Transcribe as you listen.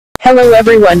Hello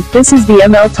everyone, this is the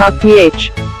ML Talk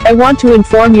PH. I want to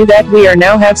inform you that we are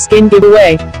now have skin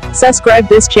giveaway. Subscribe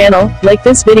this channel, like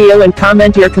this video and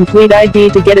comment your complete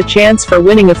ID to get a chance for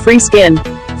winning a free skin.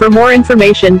 For more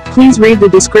information, please read the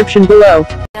description below.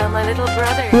 Now my little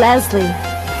brother, Leslie.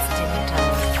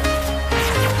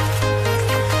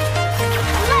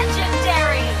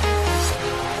 Legendary!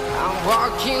 I'm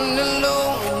walking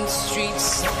alone, the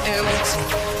streets are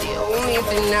empty. The only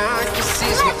thing I can see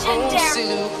is my own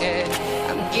silhouette.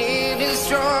 I'm getting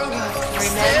stronger.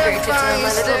 Remember to tell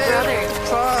my little brother.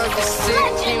 Clock is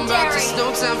ticking, but there's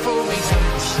no time for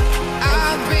revenge.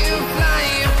 I've been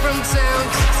flying from town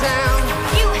to town.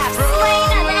 You have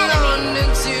slain an enemy! London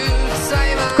to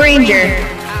Taiwan. Granger.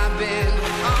 I've been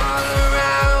all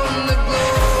around the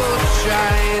globe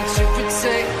trying to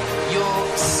protect your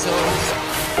soul.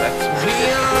 We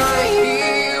are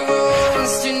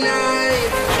heroes tonight.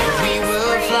 We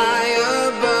will fly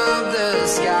above the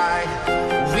sky.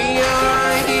 We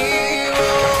are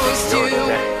heroes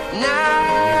tonight.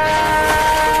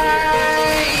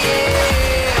 Yeah.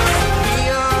 We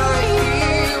are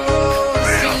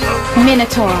heroes tonight.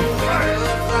 Minotaur. We'll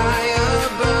fly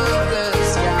above the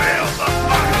sky.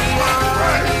 We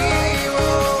are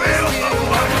heroes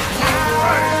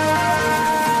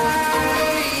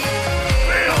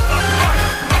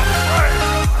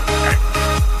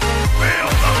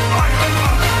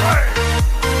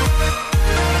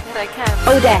If I can.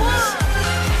 Odex.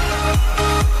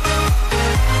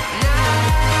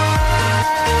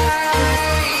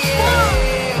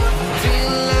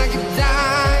 Feel like a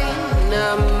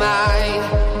dynamite,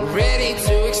 ready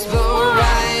to explode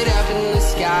right up in the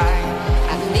sky.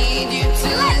 I need you to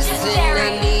listen, I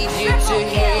need you to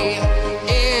hear,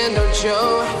 and don't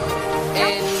show.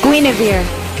 And Guinevere.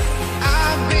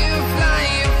 I've been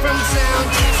flying from town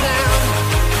to town,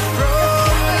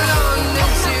 from London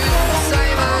to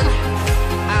Taiwan.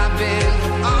 I've been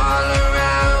all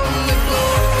around the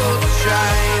globe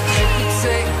trying to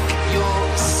protect your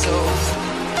soul.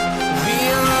 We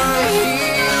are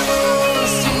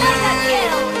heroes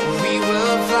tonight. We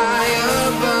will fly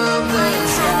above the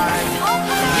sky.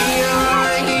 We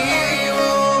are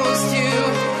heroes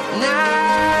tonight.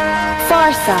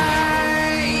 Farsa.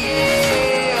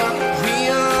 Yeah, we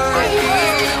are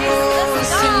heroes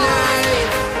tonight.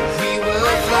 We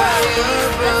will fly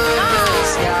above the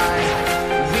sky.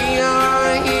 We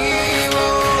are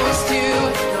heroes tonight.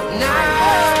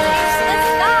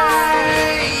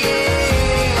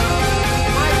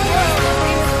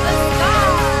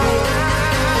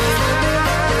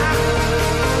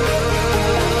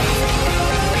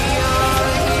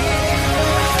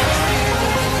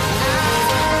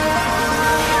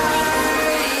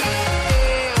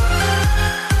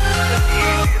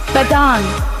 Badon.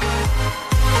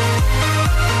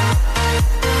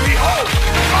 Behold,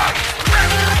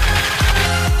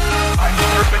 I'm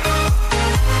perfect.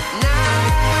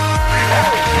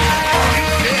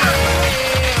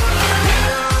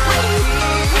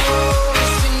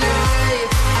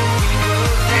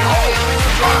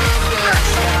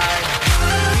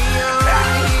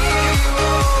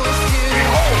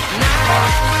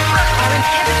 Our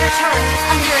inhibitor turret is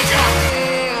under attack.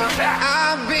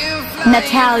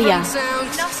 Natalia.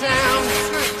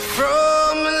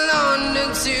 From London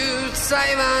to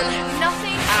Taiwan,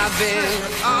 Nothing I've been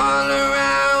all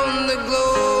around the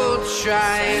globe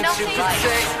trying to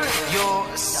protect your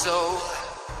soul.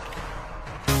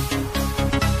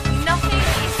 Nothing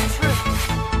is true.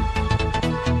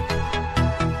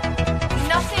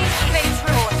 Nothing is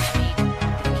true.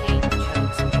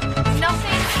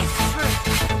 Nothing is true.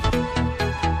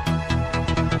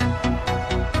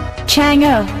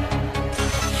 Chang'e.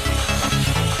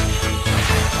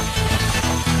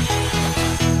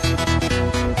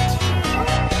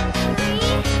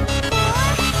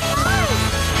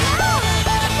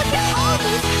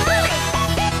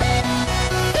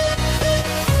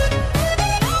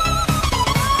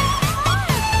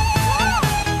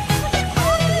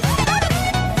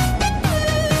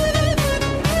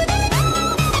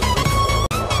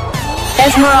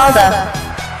 Esmeralda.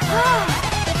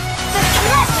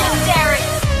 Legendary!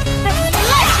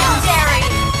 Legendary!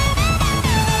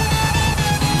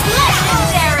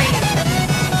 Legendary!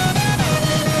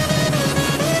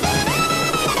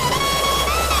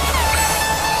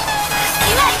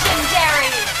 Legendary!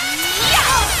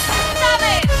 Yes!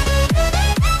 Damage!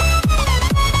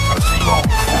 As long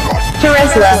forgotten.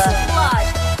 Teresla. Blood!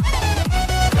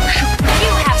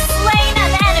 You have slain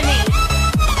an enemy!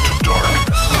 To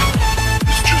darkness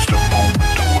is just a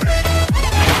moment away.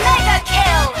 Mega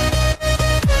kill!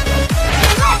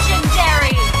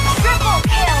 Legendary! Triple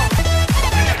kill!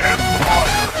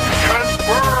 Empire can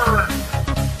burn.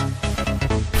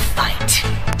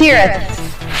 Tirith.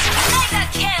 Mega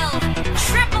kill!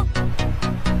 Triple!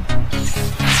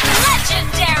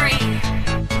 Legendary!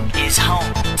 Is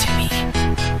home to me.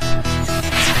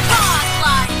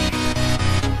 Godlike!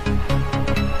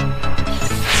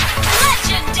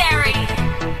 Legendary!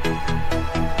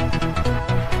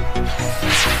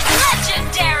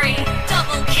 Legendary!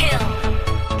 Double kill!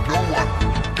 No one.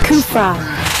 Kufra.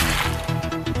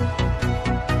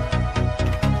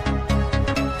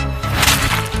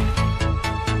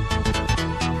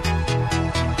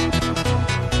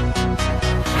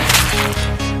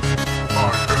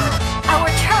 Our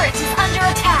turret is under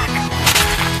attack!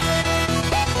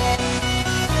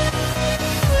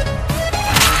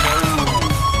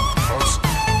 Us.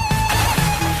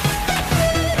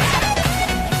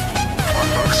 By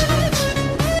accident.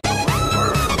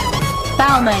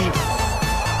 Balmond.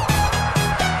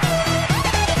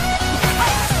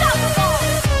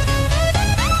 Unstoppable!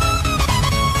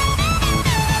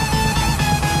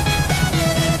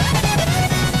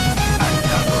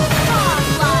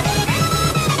 Godlike!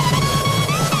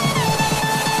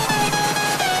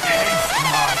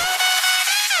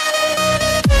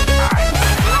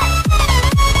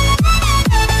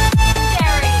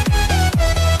 Legendary!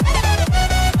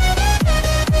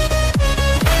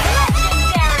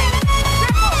 Legendary!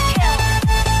 Triple kill!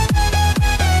 Legendary!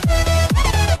 Double kill!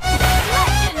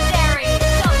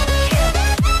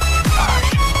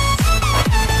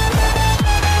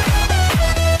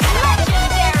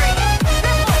 Legendary!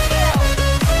 Triple kill!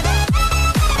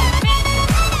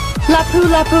 Lapu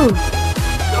Lapu.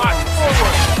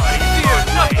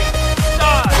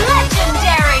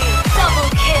 Legendary! Double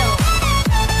kill!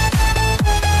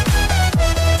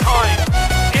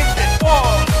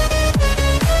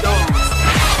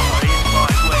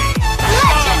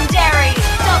 Legendary!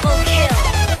 Double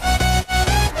kill!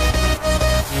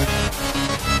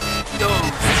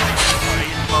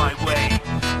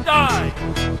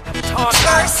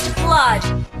 First blood!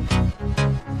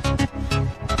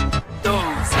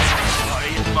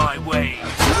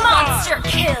 Monster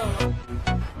kill!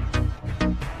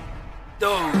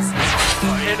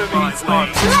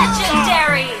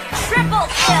 Legendary! Triple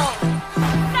kill!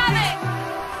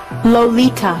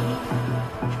 Lolita.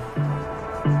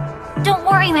 Don't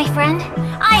worry, my friend.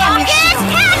 I am your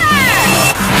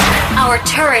hammer! Our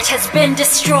turret has been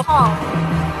destroyed. Rocket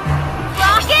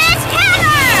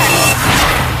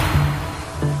hammer!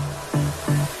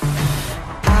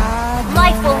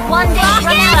 Life will one day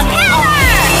run out of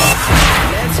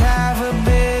Let's have a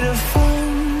bit of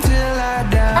fun till I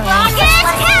die. Rocket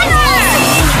hammer!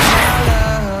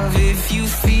 Love, if you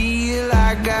feel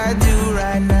like I do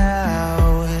right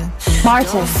now.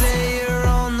 Martis. Say you're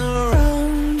on the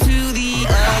run to the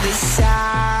other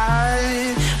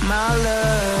side, my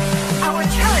love. Our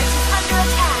turret is under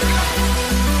attack.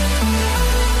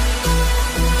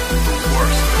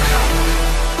 Worse than hell.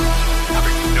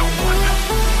 Having no one.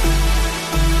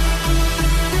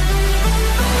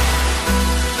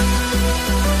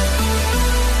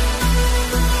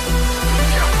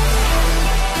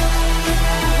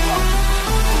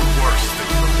 Worst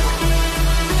thing in the world.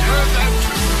 Turn them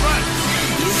to friends.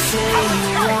 You say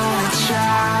you wanna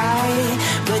try,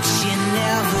 but you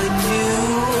never do.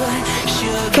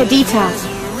 Sugar, Kadita. there's a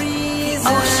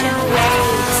reason ocean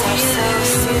waves are so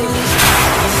soon.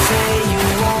 You say you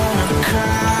wanna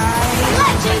cry,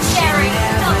 Legendary!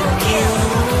 Double kill!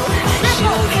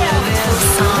 Triple kill!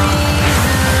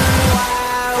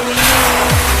 why we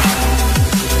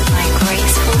my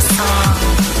graceful song.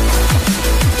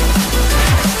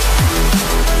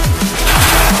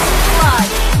 Blood!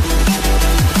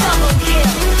 Double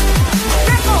kill!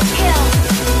 Triple kill!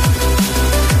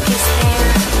 Is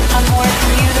there a more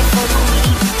beautiful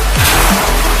queen?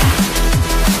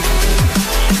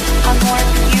 A more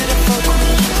beautiful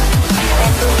queen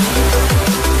than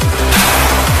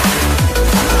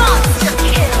Monster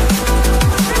kill!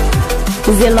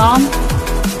 Zilong.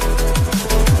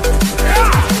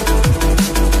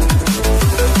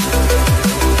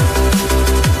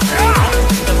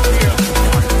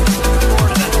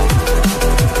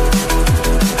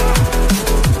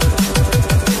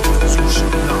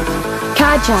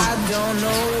 Kaja. I don't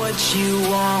know what you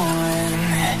want.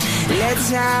 Let's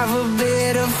have a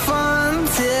bit of fun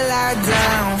till I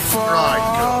downfall.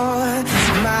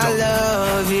 My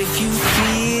love, if you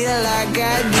feel like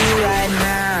I do right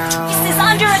now. This is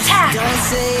under attack! Don't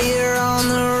say you're on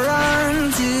the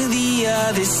run to the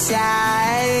other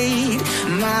side,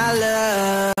 my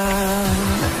love.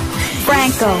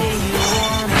 Franco.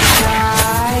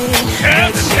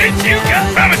 Have to teach you,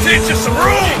 gotta teach you some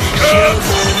rules, cuz.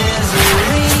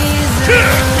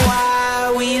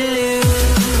 Why we lose.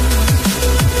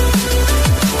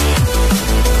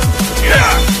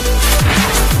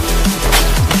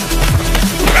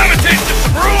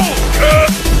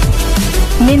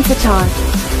 Retard.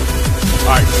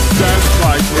 I stand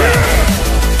my ground.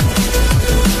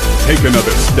 Take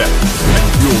another step, and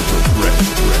you'll regret it.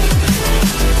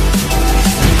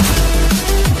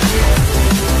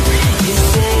 You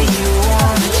say you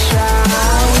wanna try.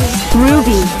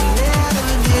 Ruby.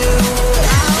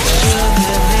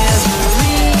 Sugar, there's a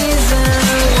reason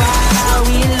why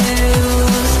we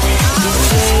lose. You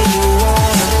say you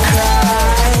wanna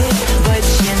cry, but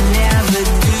you never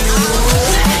do.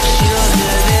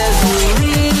 Sugar, there's a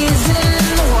reason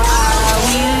why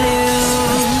we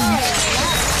lose.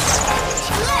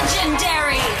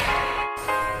 Legendary!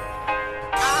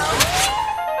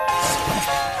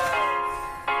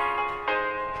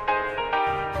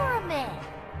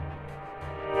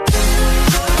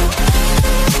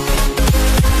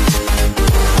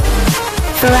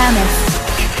 Faramis.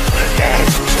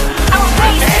 Our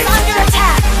base is under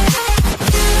attack!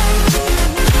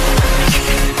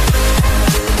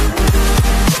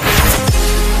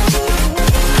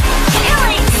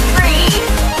 Killing spree!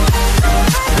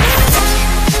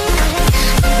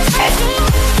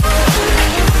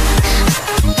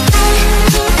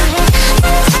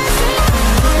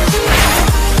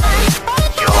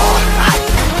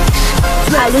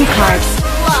 Alucard.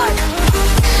 Blood!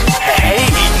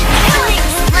 Killing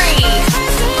spree!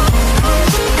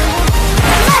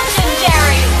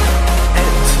 Legendary!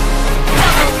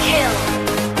 Double kill!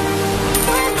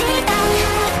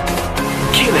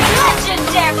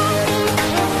 Legendary!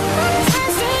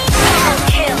 Double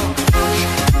kill!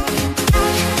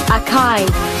 Akai.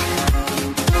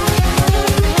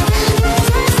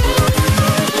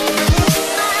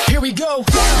 Here we go.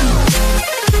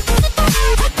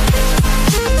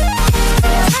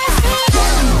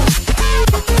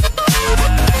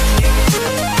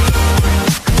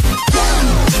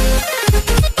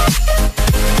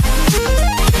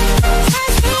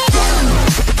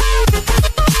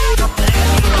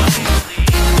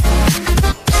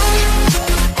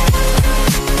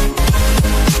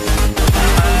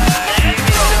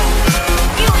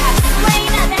 You have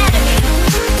slain an enemy!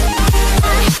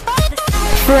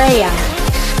 Freya.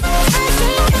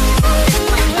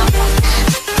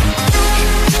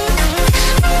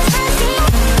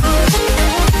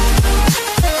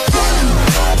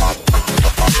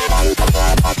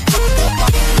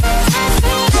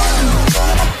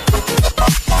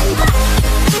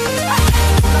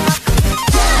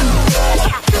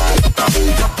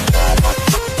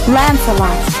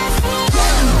 Lancelot.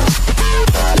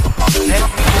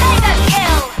 Mega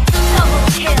kill! Double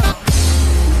kill!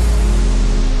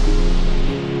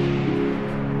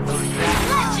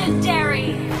 Legendary!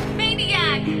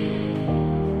 Maniac!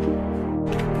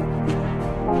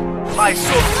 My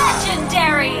soul.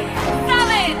 Legendary!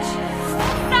 Savage!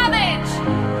 Savage!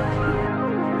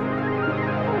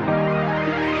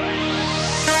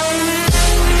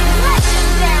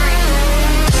 Legendary!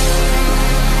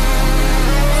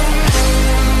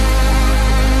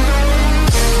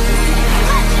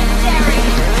 Legendary!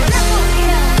 Triple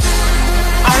kill!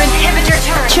 Our inhibitor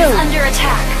turret Chill. is under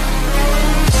attack.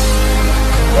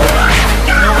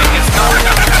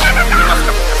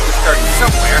 Start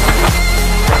somewhere.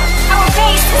 Our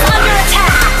base is under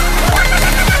attack.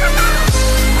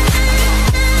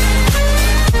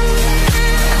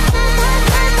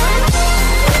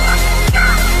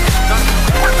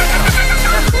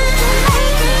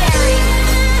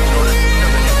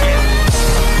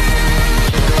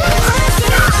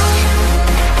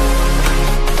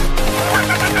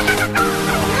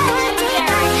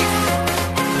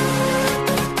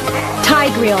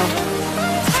 Tigreal.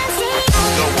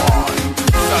 Go on.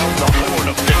 Sound the horn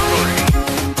of victory.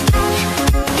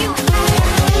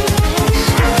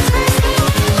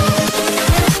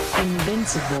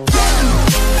 Invincible.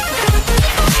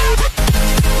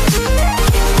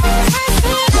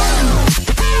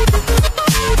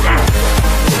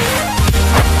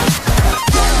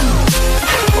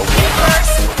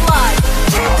 First blood.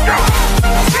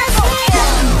 Triple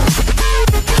kill.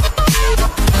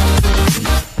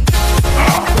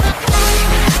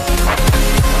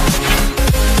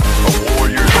 A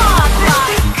warrior.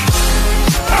 Godlike.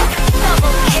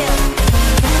 Double kill.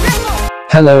 Triple.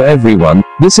 Hello everyone,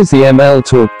 this is the ML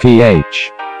Talk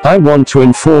PH. I want to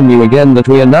inform you again that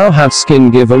we now have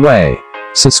skin giveaway.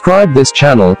 Subscribe this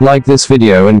channel, like this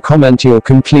video and comment your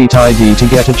complete ID to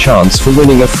get a chance for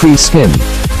winning a free skin.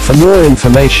 For more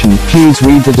information, please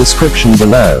read the description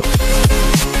below.